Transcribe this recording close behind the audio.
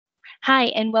Hi,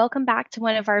 and welcome back to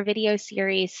one of our video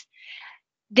series.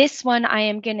 This one, I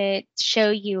am going to show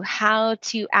you how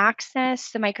to access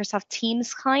the Microsoft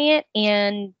Teams client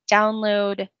and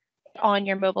download on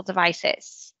your mobile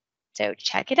devices. So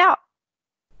check it out.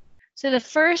 So the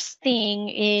first thing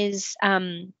is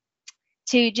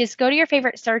to just go to your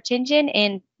favorite search engine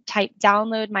and type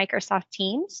download Microsoft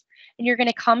Teams. And you're going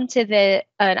to come to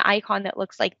an icon that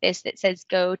looks like this that says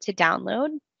go to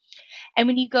download. And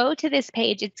when you go to this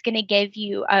page, it's going to give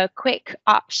you a quick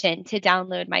option to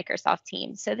download Microsoft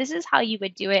Teams. So this is how you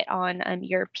would do it on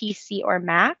your PC or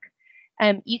Mac.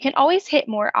 You can always hit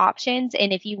more options.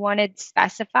 And if you want to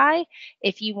specify,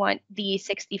 if you want the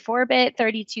 64-bit,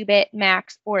 32-bit,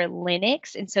 Macs, or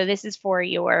Linux, and so this is for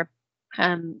your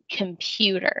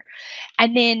computer.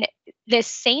 And then the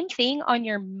same thing on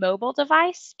your mobile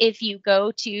device. If you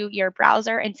go to your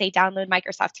browser and say download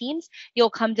Microsoft Teams, you'll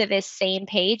come to this same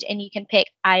page and you can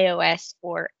pick iOS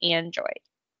or Android.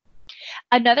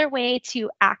 Another way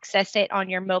to access it on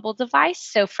your mobile device,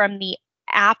 so from the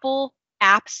Apple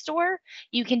App Store,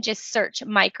 you can just search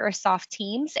Microsoft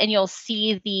Teams and you'll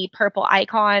see the purple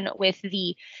icon with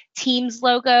the Teams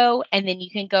logo, and then you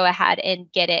can go ahead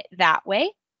and get it that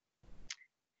way.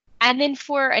 And then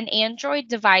for an Android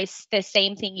device, the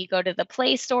same thing. You go to the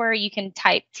Play Store, you can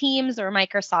type Teams or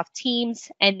Microsoft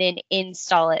Teams, and then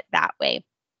install it that way.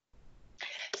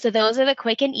 So those are the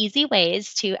quick and easy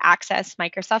ways to access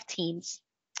Microsoft Teams.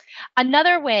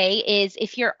 Another way is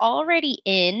if you're already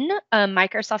in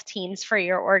Microsoft Teams for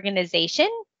your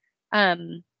organization,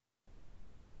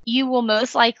 you will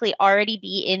most likely already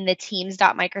be in the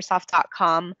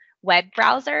teams.microsoft.com web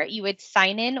browser. You would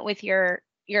sign in with your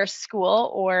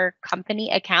school or company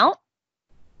account,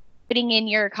 putting in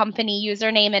your company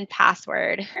username and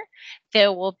password.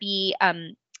 There will be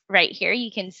right here,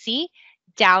 you can see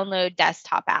download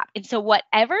desktop app. And so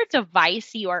whatever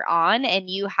device you are on and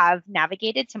you have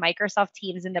navigated to Microsoft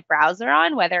Teams in the browser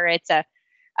on, whether it's a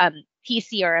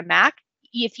PC or a Mac,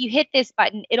 if you hit this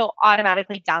button, it'll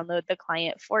automatically download the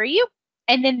client for you.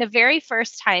 And then the very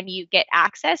first time you get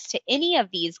access to any of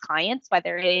these clients,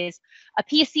 whether it is a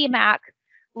PC, Mac,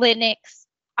 Linux,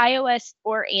 iOS,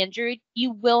 or Android,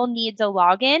 you will need to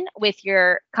log in with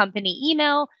your company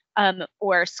email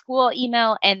or school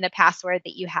email and the password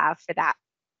that you have for that.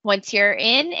 Once you're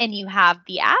in and you have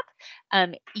the app,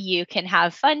 you can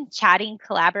have fun chatting,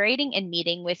 collaborating, and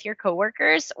meeting with your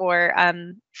coworkers or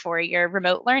for your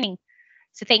remote learning.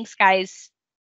 So thanks, guys.